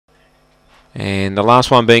And the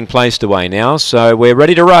last one being placed away now. So we're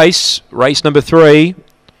ready to race. Race number 3.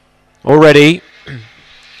 All ready.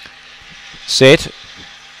 Set.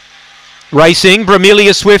 Racing.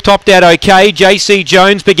 Bramelia Swift topped out okay. JC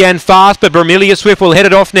Jones began fast, but Bramelia Swift will head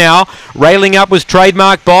it off now. Railing up was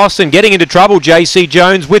Trademark Boss and getting into trouble, JC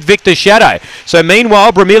Jones with Victor Shadow. So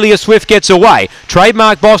meanwhile, Bramelia Swift gets away.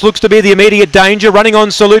 Trademark Boss looks to be the immediate danger, running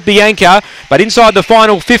on Salute Bianca, but inside the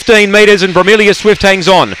final 15 metres and Bramelia Swift hangs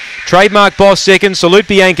on. Trademark Boss second, Salute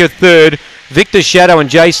Bianca third, Victor Shadow and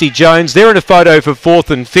JC Jones. They're in a photo for 4th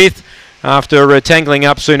and 5th after tangling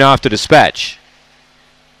up soon after dispatch.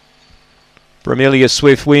 Bramelia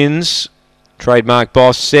Swift wins. Trademark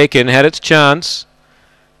Boss second, had its chance.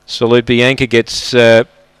 Salute Bianca gets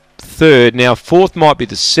third. Now 4th might be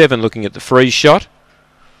the 7 looking at the freeze shot.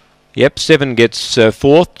 Yep, 7 gets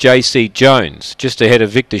 4th. JC Jones just ahead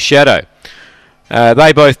of Victor Shadow.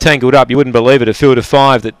 They both tangled up. You wouldn't believe it, a field of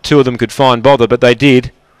 5 that 2 of them could find bother, but they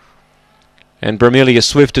did. And Bramelia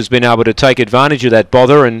Swift has been able to take advantage of that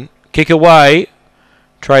bother and kick away.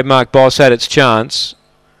 Trademark Boss had its chance.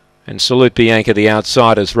 And Salute Bianca, the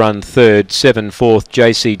outsiders, run third, 7 4th,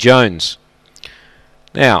 JC Jones.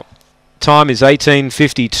 Now, time is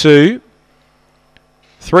 18:52.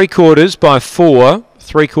 3/4 by 4.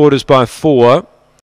 3/4 by 4.